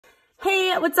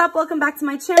Hey, what's up? Welcome back to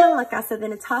my channel,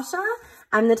 Lacasadenatasha.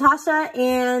 I'm Natasha,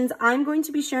 and I'm going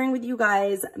to be sharing with you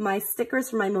guys my stickers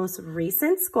from my most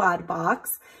recent squad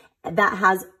box that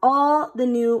has all the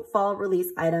new fall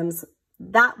release items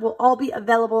that will all be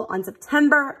available on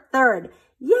September 3rd.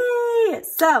 Yay!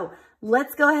 So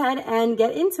let's go ahead and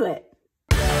get into it.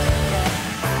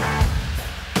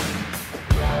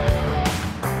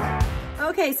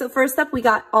 Okay, so first up, we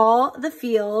got all the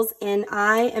feels, and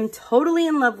I am totally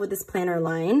in love with this planner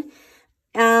line.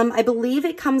 I believe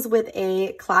it comes with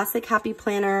a classic happy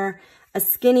planner, a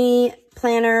skinny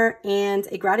planner, and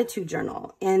a gratitude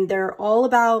journal. And they're all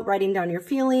about writing down your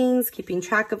feelings, keeping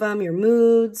track of them, your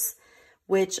moods,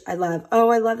 which I love.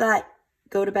 Oh, I love that.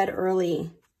 Go to bed early,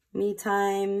 me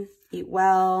time, eat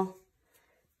well,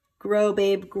 grow,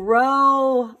 babe,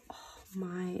 grow. Oh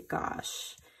my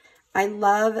gosh. I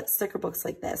love sticker books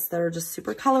like this that are just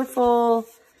super colorful.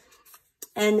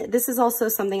 And this is also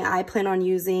something I plan on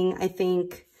using, I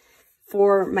think,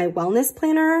 for my wellness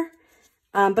planner.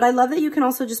 But I love that you can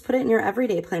also just put it in your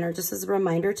everyday planner, just as a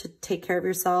reminder to take care of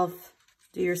yourself,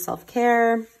 do your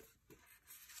self-care.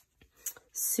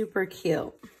 Super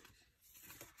cute.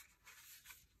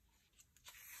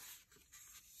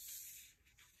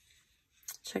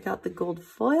 Check out the gold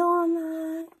foil on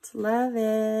that. Love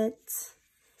it.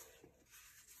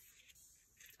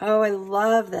 Oh, I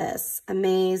love this.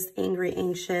 Amazed, angry,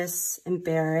 anxious,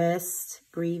 embarrassed,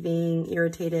 grieving,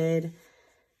 irritated.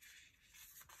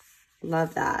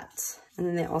 Love that. And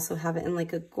then they also have it in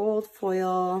like a gold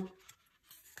foil.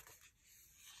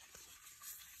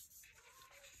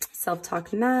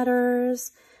 Self-talk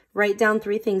matters. Write down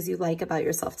 3 things you like about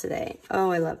yourself today.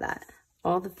 Oh, I love that.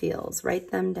 All the feels.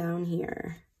 Write them down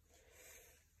here.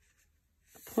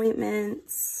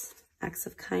 Appointments, acts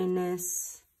of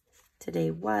kindness.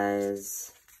 Today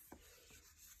was.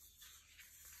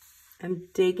 I'm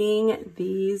digging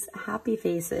these happy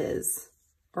faces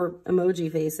or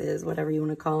emoji faces, whatever you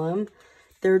want to call them.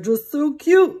 They're just so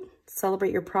cute.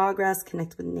 Celebrate your progress,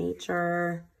 connect with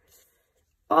nature.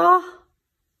 Oh,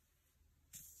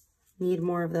 need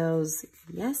more of those.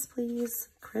 Yes, please.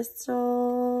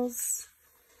 Crystals.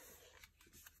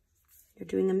 You're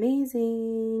doing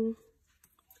amazing.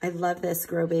 I love this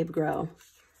Grow Babe Grow.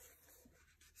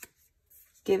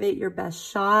 Give it your best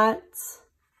shot.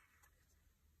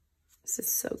 This is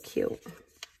so cute.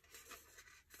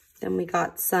 Then we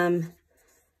got some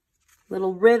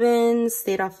little ribbons,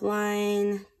 stayed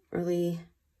offline, early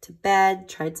to bed,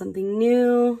 tried something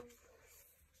new.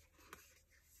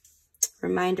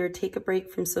 Reminder, take a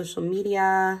break from social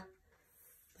media.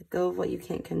 Let go of what you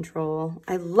can't control.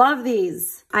 I love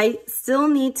these. I still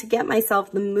need to get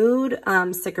myself the Mood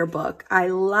sticker book. I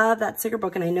love that sticker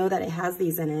book, and I know that it has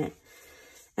these in it.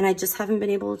 And I just haven't been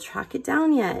able to track it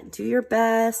down yet. Do your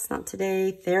best, not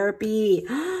today. Therapy.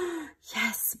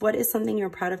 Yes, what is something you're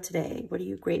proud of today? What are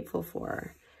you grateful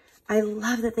for? I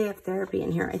love that they have therapy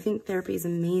in here. I think therapy is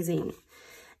amazing.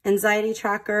 Anxiety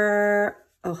tracker.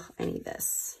 Oh, I need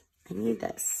this. I need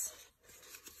this.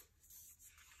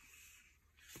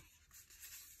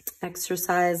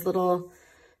 Exercise, little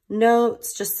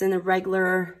notes just in a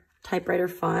regular typewriter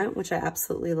font, which I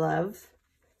absolutely love.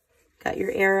 Got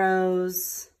your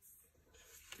arrows.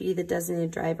 Be the designated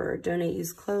driver. Donate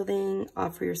used clothing.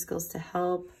 Offer your skills to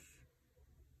help.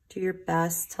 Do your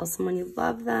best. Tell someone you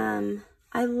love them.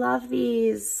 I love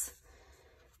these.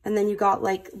 And then you got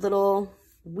like little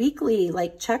weekly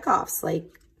like checkoffs.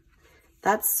 Like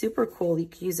that's super cool. You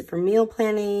can use it for meal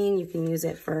planning. You can use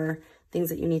it for things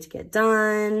that you need to get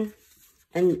done.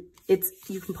 And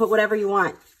you can put whatever you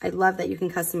want. I love that you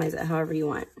can customize it however you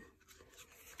want.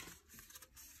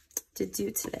 To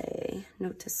do today.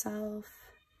 Note to self.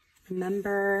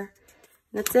 Remember.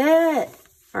 That's it.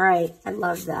 All right. I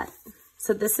love that.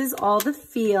 So this is all the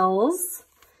feels.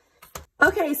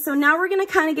 Okay, so now we're going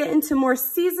to kind of get into more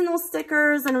seasonal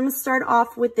stickers, and I'm going to start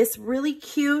off with this really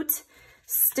cute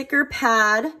sticker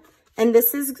pad, and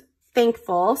this is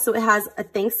thankful. So it has a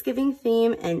Thanksgiving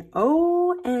theme, and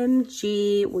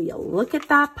OMG, will you look at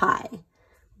that pie?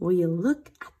 Will you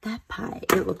look at that pie?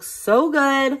 It looks so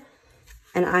good,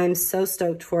 and I'm so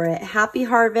stoked for it. Happy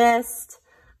harvest.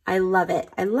 I love it.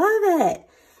 I love it.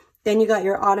 Then you got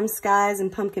your autumn skies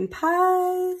and pumpkin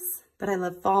pies, but I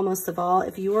love fall most of all.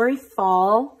 If you are a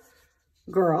fall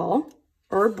girl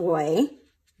or boy,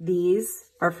 these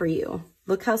are for you.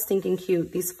 Look how stinking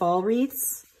cute, these fall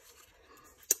wreaths.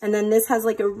 And then this has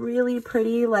like a really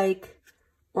pretty like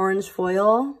orange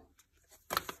foil.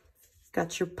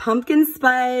 Got your pumpkin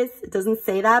spice. It doesn't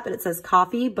say that, but it says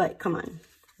coffee, but come on.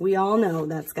 We all know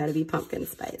that's gotta be pumpkin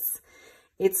spice.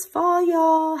 It's fall,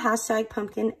 y'all. Hashtag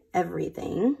pumpkin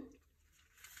everything.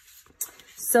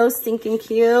 So stinking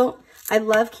cute. I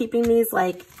love keeping these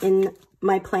like in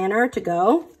my planner to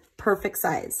go. Perfect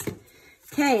size.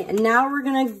 Okay, and now we're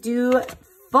gonna do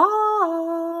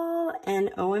fall.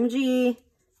 And OMG,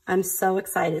 I'm so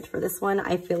excited for this one.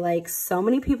 I feel like so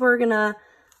many people are gonna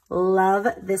love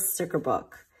this sticker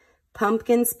book.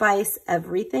 Pumpkin spice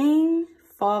everything.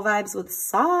 Fall vibes with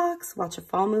socks. Watch a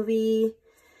fall movie.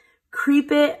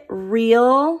 Creep it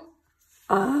real.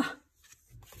 Love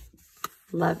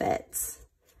it.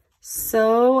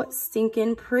 So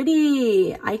stinking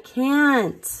pretty. I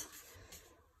can't.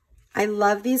 I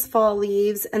love these fall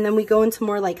leaves. And then we go into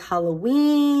more like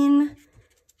Halloween.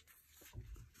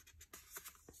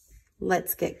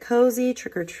 Let's get cozy,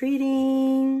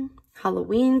 trick-or-treating,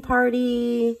 Halloween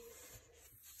party.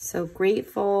 So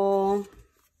grateful.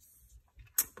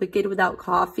 Wicked without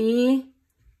coffee.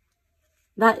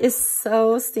 That is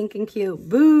so stinking cute.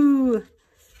 Boo!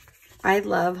 I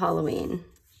love Halloween.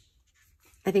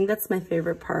 I think that's my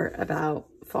favorite part about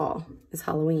fall is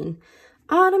Halloween.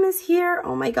 Autumn is here.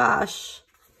 Oh my gosh.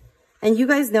 And you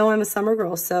guys know I'm a summer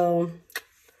girl, so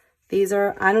these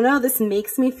are, I don't know, this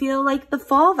makes me feel like the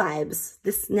fall vibes.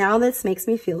 This makes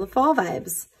me feel the fall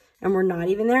vibes. And we're not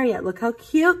even there yet. Look how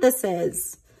cute this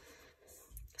is.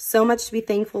 So much to be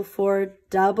thankful for.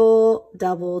 Double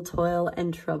toil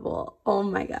and trouble. Oh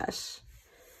my gosh.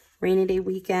 Rainy day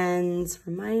weekends,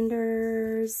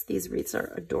 reminders. These wreaths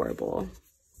are adorable.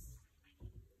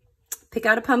 Pick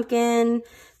out a pumpkin.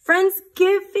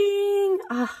 Friendsgiving.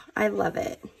 Oh, I love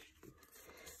it.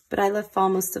 But I love fall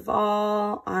most of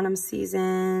all. Autumn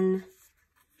season.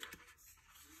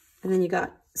 And then you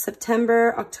got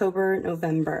September, October,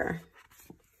 November.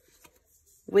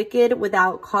 Wicked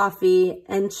without coffee.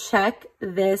 And check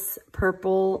this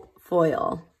purple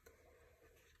foil.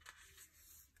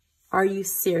 Are you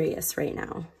serious right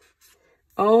now?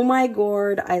 Oh my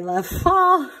gourd, I love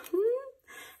fall.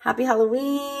 Happy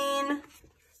Halloween.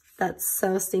 That's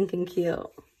so stinking cute.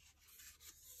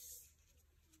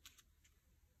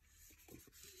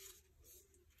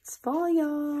 It's fall,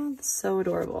 y'all. So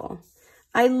adorable.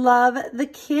 I love the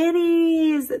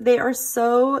kitties. They are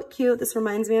so cute. This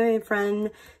reminds me of my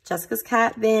friend Jessica's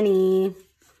cat, Vinny.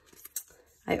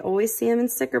 I always see him in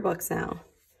sticker books now.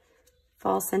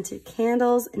 Fall scented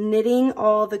candles, knitting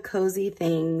all the cozy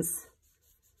things.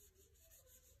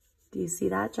 Do you see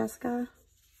that, Jessica?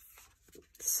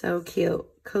 So cute.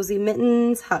 Cozy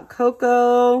mittens, hot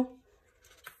cocoa.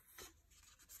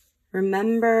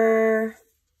 Remember,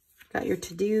 got your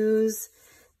to-dos.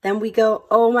 Then we go,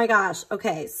 oh my gosh.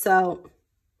 Okay, so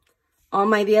all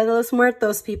my Dia de los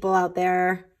Muertos people out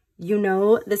there, you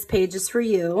know this page is for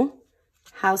you.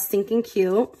 How stinking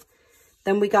cute.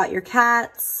 Then we got your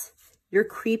cats. You're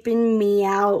creeping me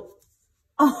out.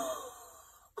 Oh.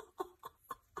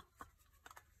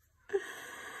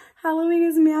 Halloween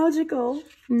is meowgical.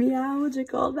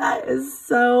 Meowgical. That is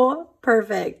so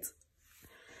perfect.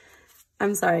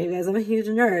 I'm sorry, you guys. I'm a huge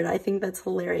nerd. I think that's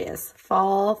hilarious.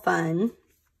 Fall fun.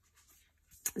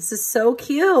 This is so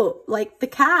cute. Like the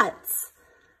cats.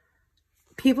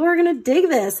 People are going to dig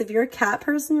this. If you're a cat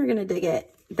person, you're going to dig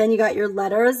it. Then you got your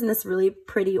letters in this really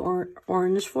pretty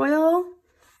orange foil.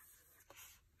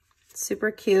 Super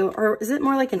cute. Or is it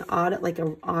more like an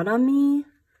autumn-y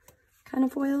kind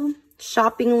of foil?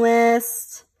 Shopping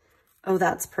list. Oh,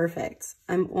 that's perfect.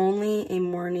 I'm only a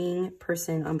morning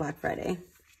person on Black Friday.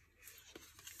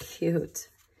 Cute.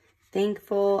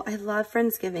 Thankful. I love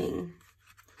Friendsgiving.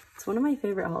 It's one of my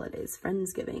favorite holidays,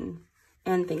 Friendsgiving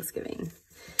and Thanksgiving.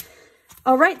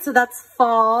 All right, so that's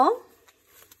fall.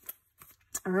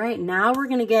 All right, now we're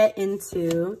going to get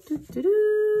into...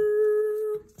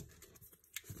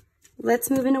 Let's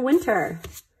move into winter.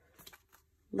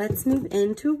 Let's move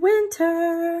into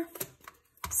winter.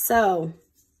 So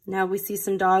now we see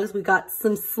some dogs. We got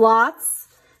some sloths,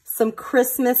 some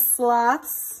Christmas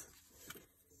sloths.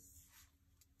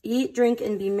 Eat, drink,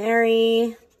 and be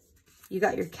merry. You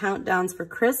got your countdowns for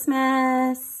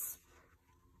Christmas.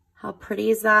 How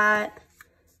pretty is that?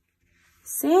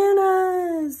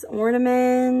 Santa's,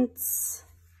 ornaments.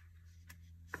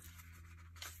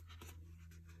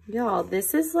 Y'all,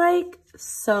 this is like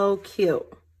so cute.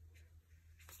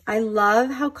 I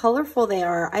love how colorful they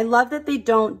are. I love that they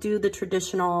don't do the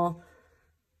traditional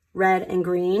red and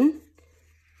green.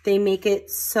 They make it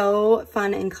so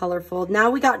fun and colorful. Now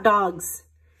we got dogs.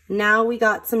 Now we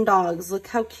got some dogs. Look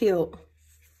how cute.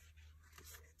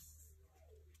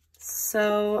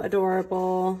 So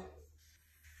adorable.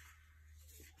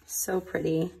 So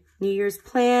pretty. New Year's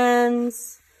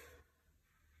plans.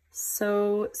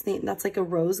 So that's like a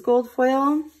rose gold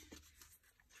foil.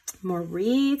 More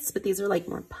wreaths, but these are like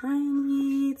more pine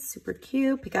wreaths. Super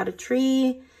cute. Pick out a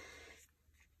tree.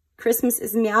 Christmas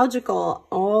is magical.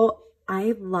 Oh,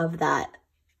 I love that.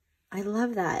 I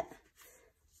love that.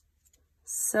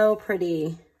 So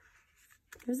pretty.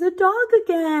 There's a dog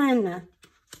again.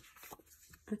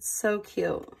 It's so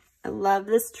cute. I love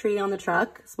this tree on the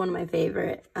truck. It's one of my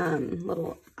favorite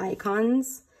little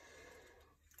icons.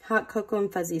 Hot cocoa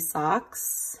and fuzzy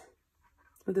socks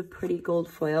with a pretty gold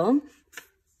foil.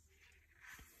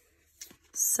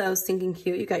 So stinking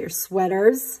cute. You got your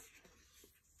sweaters.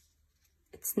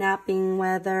 It's napping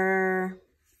weather.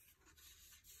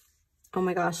 Oh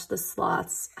my gosh, the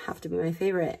sloths have to be my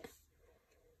favorite.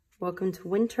 Welcome to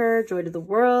winter, joy to the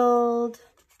world.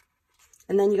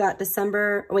 And then you got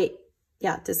December,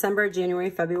 December,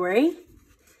 January, February.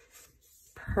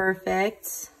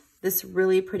 Perfect. This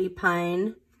really pretty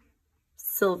pine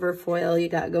silver foil you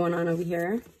got going on over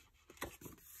here.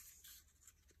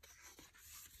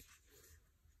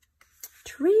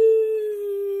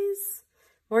 Trees,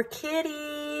 more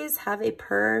kitties. Have a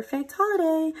perfect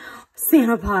holiday.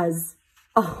 Santa paws.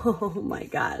 Oh my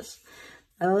gosh.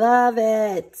 I love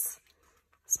it.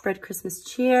 Spread Christmas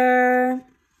cheer.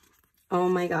 Oh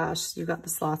my gosh, you got the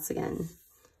sloths again.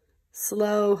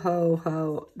 Slow ho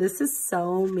ho. This is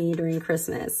so me during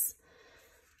Christmas.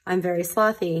 I'm very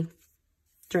slothy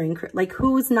during, like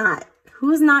who's not?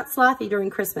 Who's not slothy during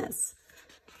Christmas?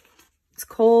 It's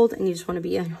cold and you just want to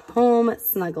be at home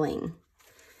snuggling.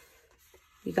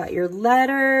 You got your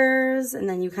letters and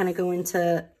then you kind of go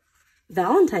into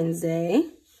Valentine's Day.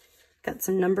 Got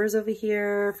some numbers over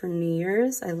here for New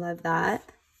Year's. I love that.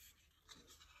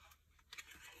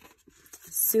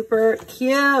 Super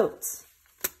cute.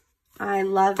 I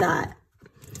love that.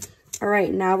 All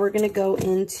right, now we're going to go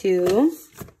into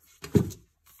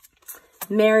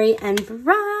Merry and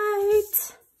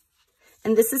Bright.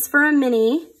 And this is for a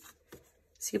mini.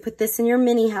 So you put this in your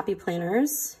mini happy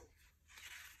planners.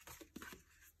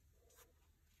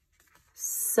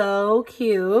 So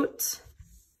cute.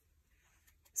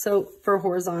 So for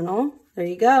horizontal, there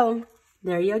you go.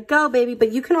 There you go, baby.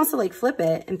 But you can also like flip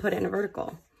it and put it in a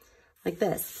vertical like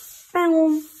this.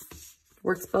 Boom.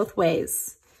 Works both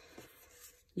ways.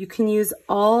 You can use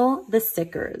all the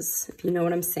stickers, if you know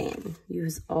what I'm saying.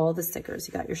 Use all the stickers.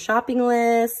 You got your shopping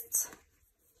list.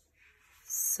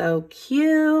 So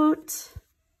cute.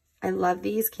 I love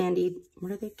these candy,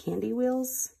 what are they, candy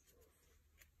wheels?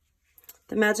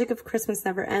 The magic of Christmas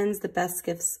never ends. The best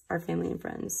gifts are family and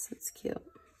friends. It's cute.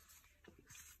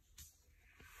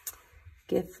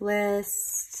 Gift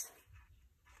list.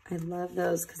 I love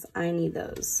those because I need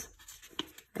those.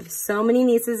 I have so many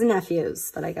nieces and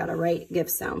nephews that I gotta write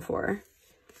gifts down for.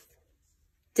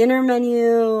 Dinner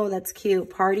menu, that's cute.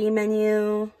 Party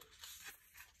menu.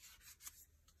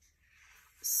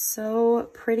 So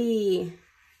pretty.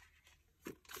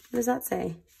 What does that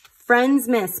say?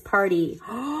 Friendsmas party.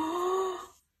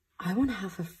 I want to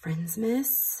have a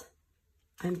Friendsmas.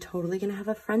 I'm totally gonna have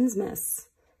a Friendsmas.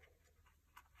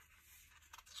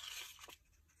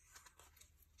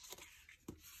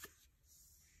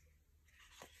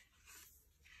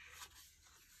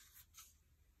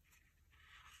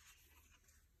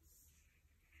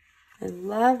 I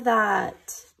love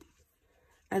that.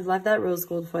 I love that rose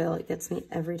gold foil. It gets me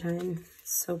every time.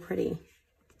 It's so pretty.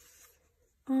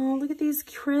 Oh, look at these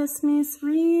Christmas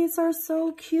wreaths are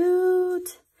so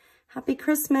cute. Happy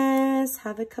Christmas.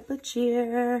 Have a cup of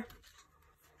cheer.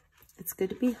 It's good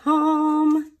to be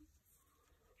home.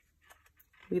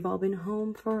 We've all been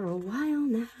home for a while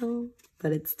now,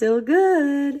 but it's still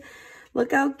good.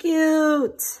 Look how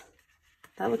cute.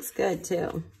 That looks good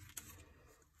too.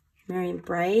 Merry and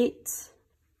Bright.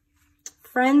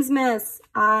 Friendsmas.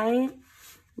 I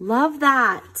love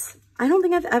that. I don't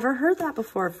think I've ever heard that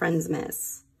before,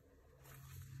 Friendsmas.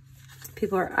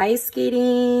 People are ice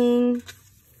skating.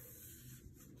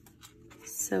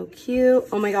 So cute.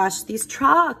 Oh my gosh, these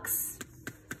trucks.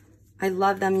 I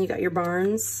love them. You got your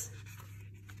barns.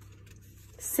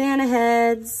 Santa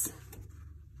heads.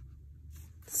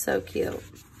 So cute.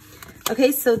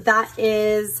 Okay, so that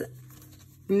is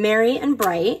Merry and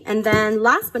Bright. And then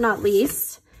last but not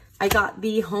least, I got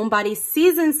the Homebody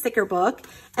Season sticker book.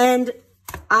 And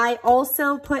I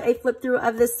also put a flip through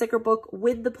of this sticker book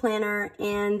with the planner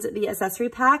and the accessory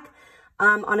pack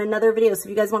on another video. So if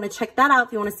you guys want to check that out,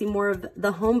 if you want to see more of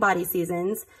the Homebody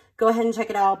Seasons, go ahead and check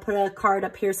it out. I'll put a card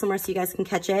up here somewhere so you guys can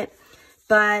catch it.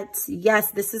 But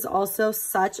yes, this is also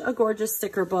such a gorgeous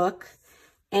sticker book.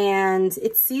 And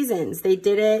it's seasons. They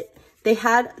did it. They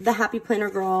had the Happy Planner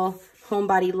Girl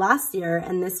Homebody last year,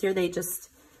 and this year they just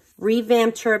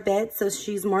revamped her a bit so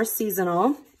she's more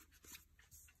seasonal.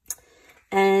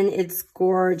 And it's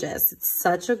gorgeous. It's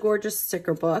such a gorgeous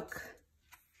sticker book.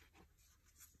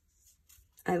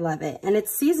 I love it. And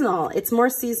it's seasonal. It's more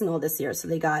seasonal this year. So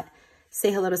they got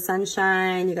Say Hello to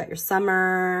Sunshine. You got your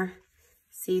summer,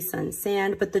 sea, sun,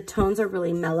 sand. But the tones are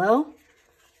really mellow.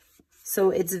 So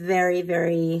it's very,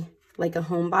 very like a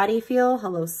homebody feel.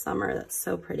 Hello, summer. That's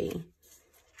so pretty.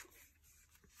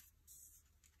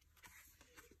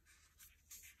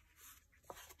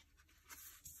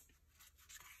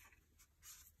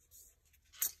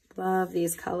 Love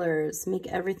these colors. Make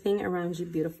everything around you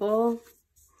beautiful.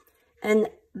 And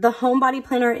the homebody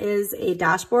planner is a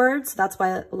dashboard, so that's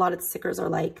why a lot of the stickers are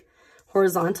like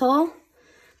horizontal.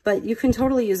 But you can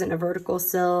totally use it in a vertical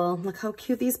still. Look how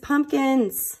cute these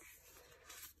pumpkins.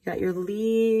 You got your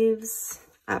leaves.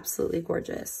 Absolutely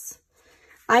gorgeous.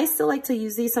 I still like to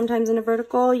use these sometimes in a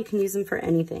vertical. You can use them for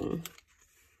anything.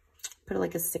 Put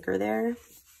like a sticker there.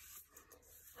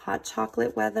 Hot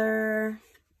chocolate weather.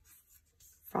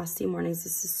 Frosty mornings.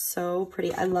 This is so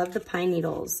pretty. I love the pine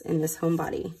needles in this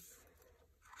homebody.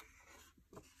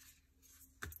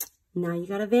 Now you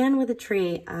got a van with a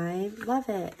tree. I love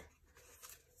it.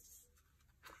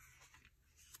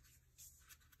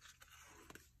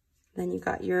 Then you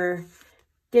got your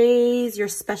days, your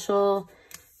special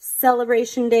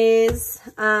celebration days.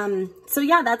 So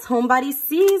yeah, that's homebody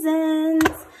seasons.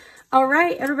 All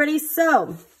right, everybody.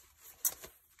 So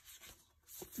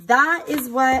that is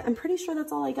what, I'm pretty sure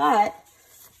that's all I got.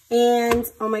 And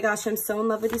oh my gosh, I'm so in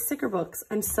love with these sticker books.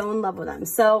 I'm so in love with them.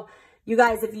 So you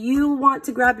guys, if you want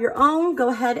to grab your own, go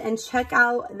ahead and check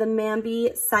out the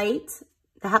Mambi site,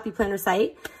 the Happy Planner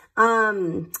site.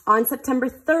 On September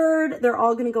 3rd, they're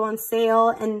all going to go on sale.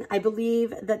 And I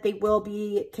believe that they will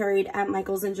be carried at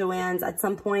Michael's and Joann's at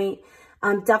some point.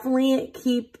 Definitely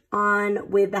keep on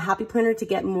with the Happy Planner to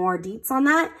get more deets on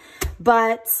that.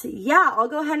 But yeah, I'll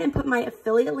go ahead and put my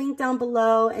affiliate link down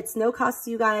below. It's no cost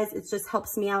to you guys. It just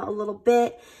helps me out a little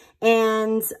bit.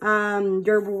 And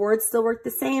your rewards still work the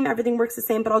same. Everything works the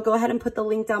same, but I'll go ahead and put the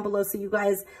link down below so you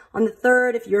guys on the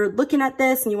 3rd, if you're looking at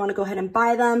this and you want to go ahead and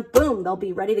buy them, boom, they'll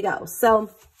be ready to go. So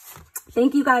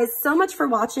thank you guys so much for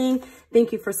watching.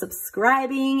 Thank you for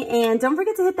subscribing. And don't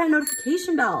forget to hit that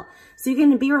notification bell so you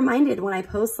can be reminded when I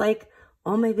post like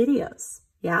all my videos.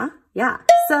 Yeah.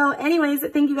 So anyways,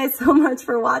 thank you guys so much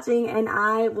for watching and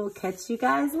I will catch you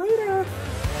guys later.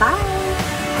 Bye.